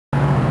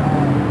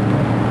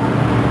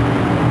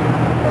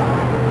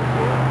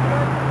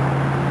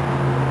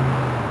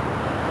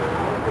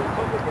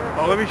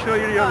let me show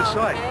you the other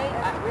side.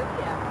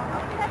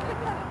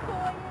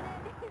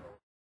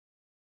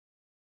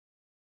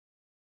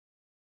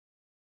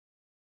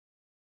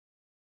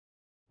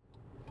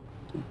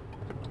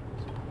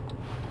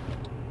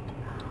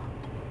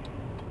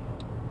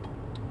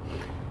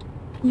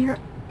 You're...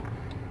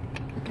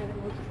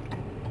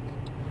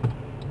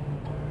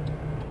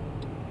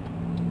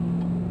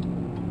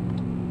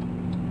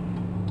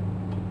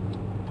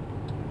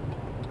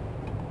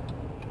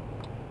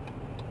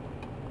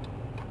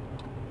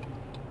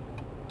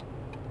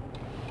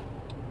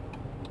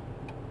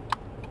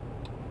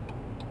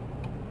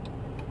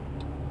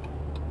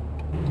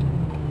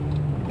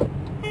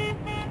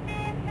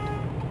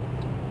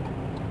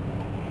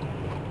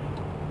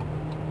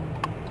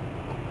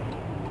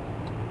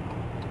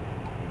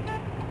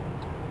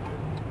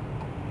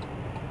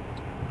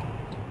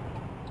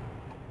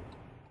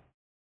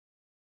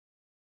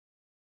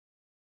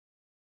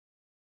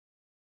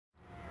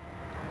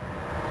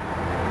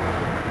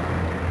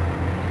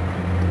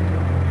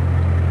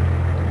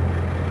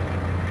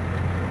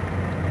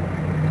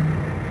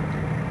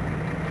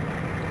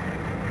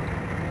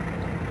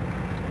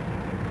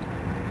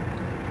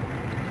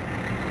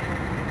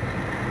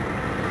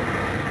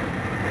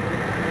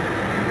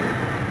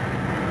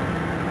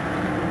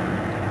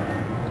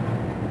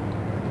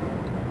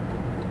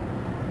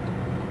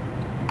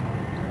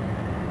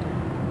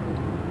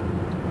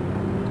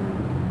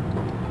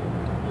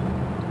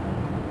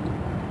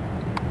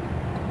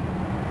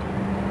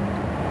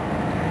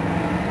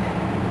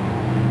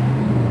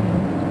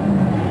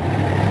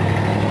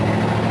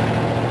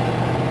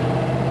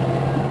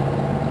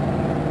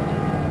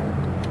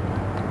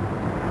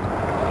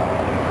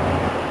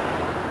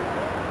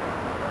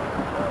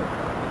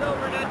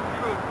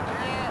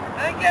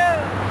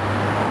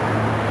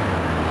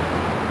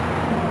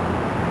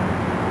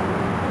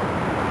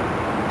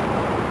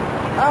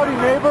 Howdy,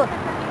 neighbor.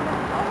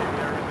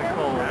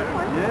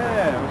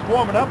 Yeah, it was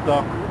warming up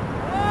though.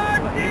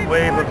 Heat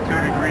wave of 2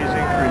 degrees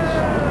increase.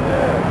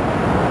 Yeah.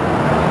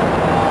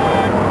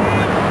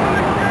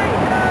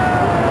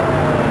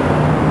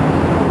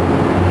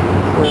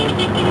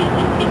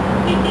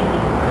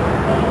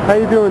 How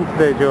you doing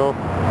today, Joel?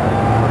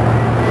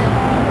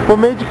 What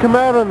made you come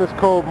out on this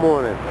cold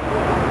morning?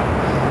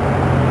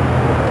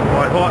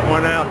 My heart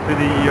went out to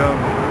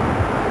the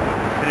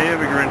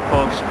immigrant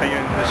folks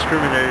being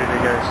discriminated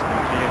against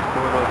and being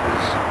thought of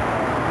as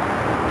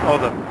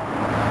other.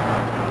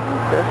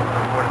 Okay. I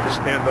wanted to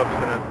stand up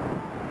for them.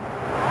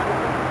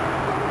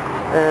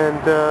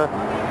 And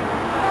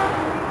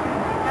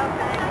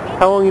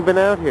how long you been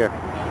out here?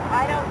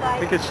 I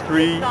think it's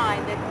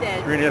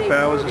 3.5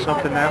 hours or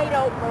something now.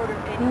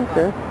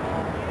 Okay.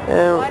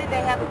 And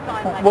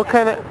what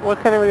kind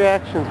of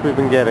reactions we've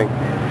been getting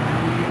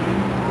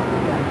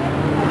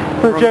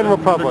from the general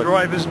public? The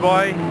drivers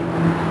by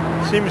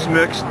seems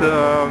mixed.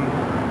 A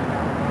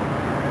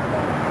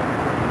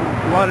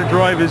lot of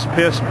drivers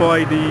pass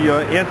by the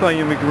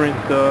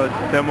anti-immigrant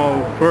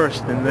demo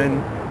first, and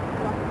then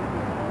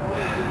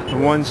the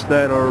ones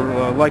that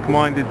are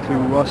like-minded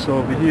to us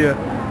over here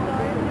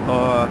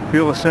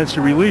feel a sense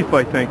of relief,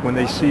 I think, when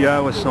they see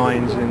our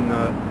signs and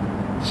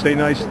say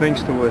nice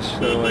things to us,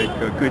 like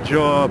good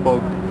job,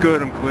 oh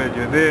good, I'm glad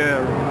you're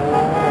there,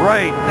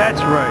 right,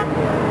 that's right,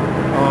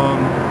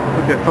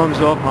 put their thumbs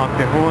up, honk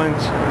their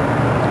horns.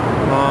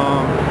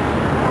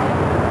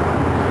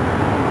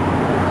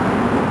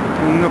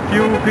 And a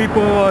few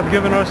people have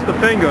given us the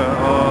finger,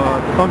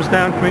 thumbs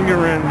down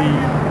finger and the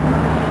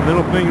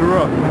middle finger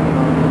up.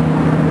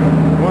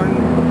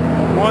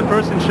 One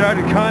person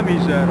shouted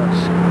commies at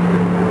us.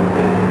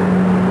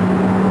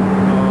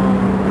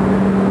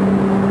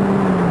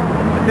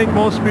 I think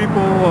most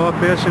people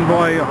passing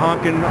by are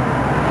honking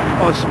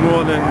us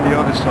more than the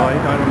other side.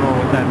 I don't know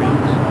what that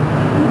means.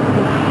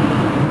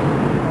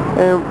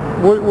 And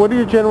what are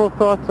your general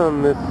thoughts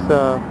on this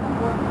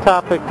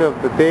topic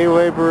of the day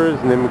laborers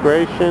and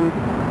immigration?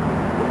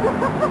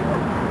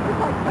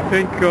 I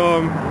think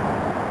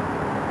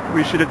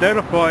we should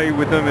identify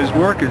with them as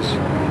workers,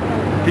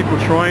 people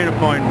trying to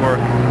find work,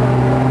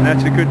 and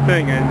that's a good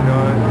thing. And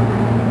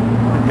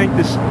I think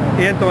this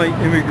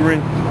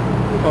anti-immigrant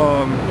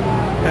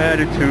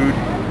attitude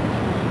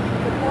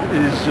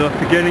is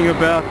forgetting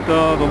about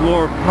the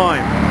law of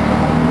time.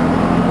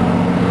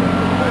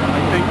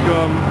 I think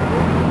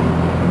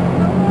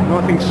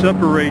nothing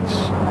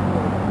separates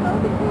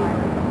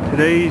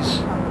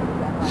today's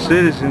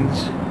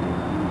citizens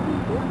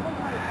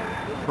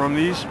from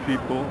these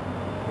people,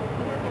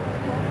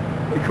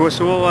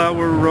 because all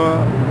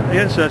our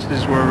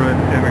ancestors were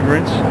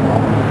immigrants,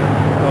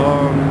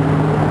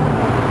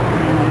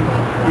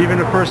 even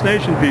the First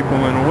Nation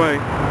people in a way,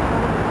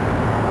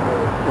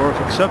 or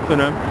except for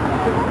them.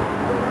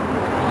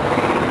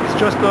 It's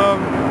just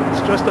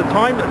a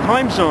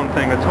time zone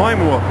thing, a time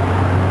warp.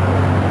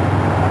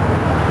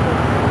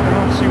 I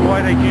don't see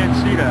why they can't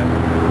see that.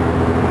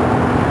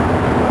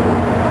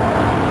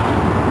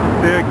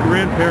 Their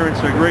grandparents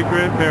or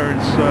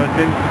great-grandparents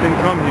didn't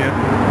come here.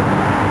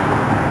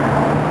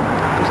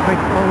 Just think,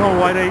 I don't know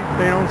why they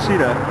don't see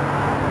that.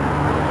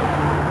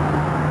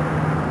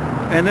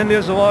 And then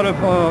there's a lot of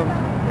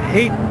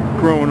hate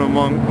growing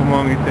among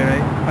it.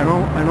 And I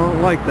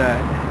don't like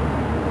that.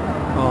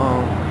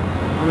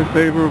 I'm in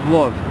favor of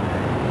love.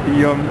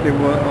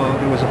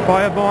 There was a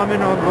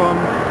firebombing of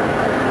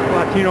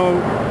Latino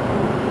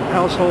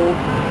household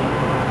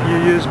a few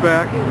years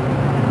back.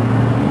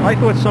 I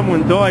thought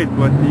someone died,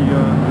 but the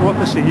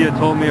officer here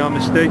told me I'm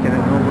mistaken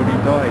and nobody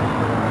died.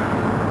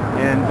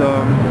 And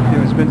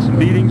there's been some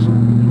beatings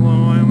in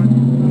Long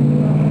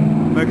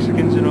Island,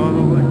 Mexicans and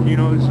other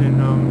Latinos, and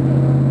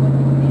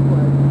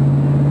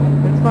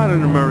it's not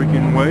an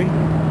American way.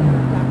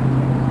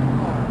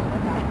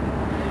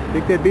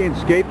 Think they're being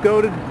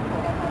scapegoated?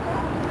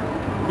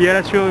 Yeah,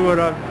 that's really what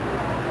I've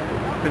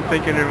been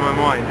thinking in my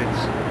mind.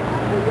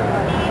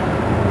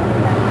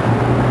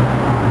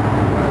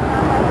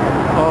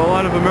 A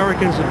lot of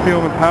Americans are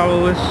feeling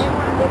powerless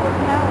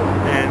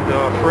and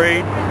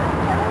afraid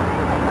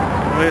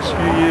the last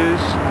few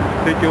years in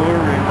particular,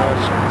 and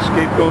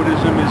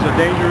scapegoatism is a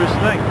dangerous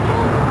thing.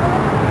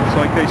 It's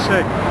like they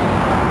say.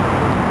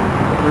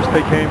 First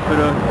they came for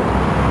the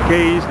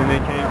gays, then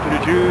they came for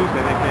the Jews,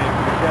 then they came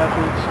for the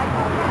Catholics.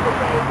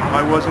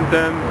 I wasn't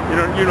them.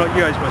 You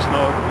guys must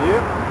know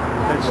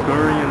that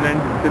story, and then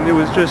it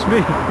was just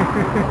me.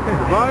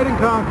 Divide and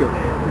conquer.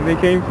 And they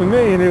came for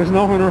me, and there was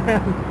no one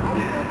around.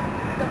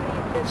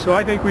 So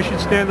I think we should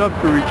stand up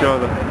for each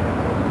other.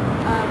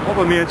 Hope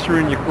I'm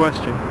answering your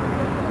question.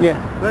 Yeah.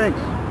 Thanks.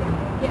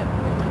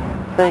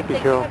 Thank you,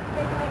 Joe.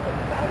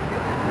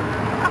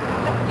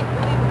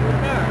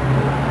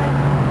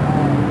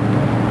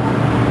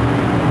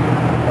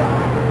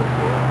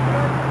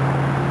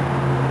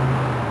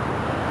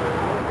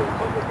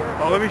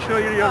 Oh, let me show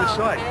you the other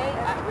side.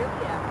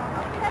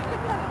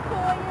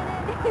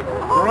 Okay.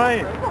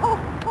 Brian.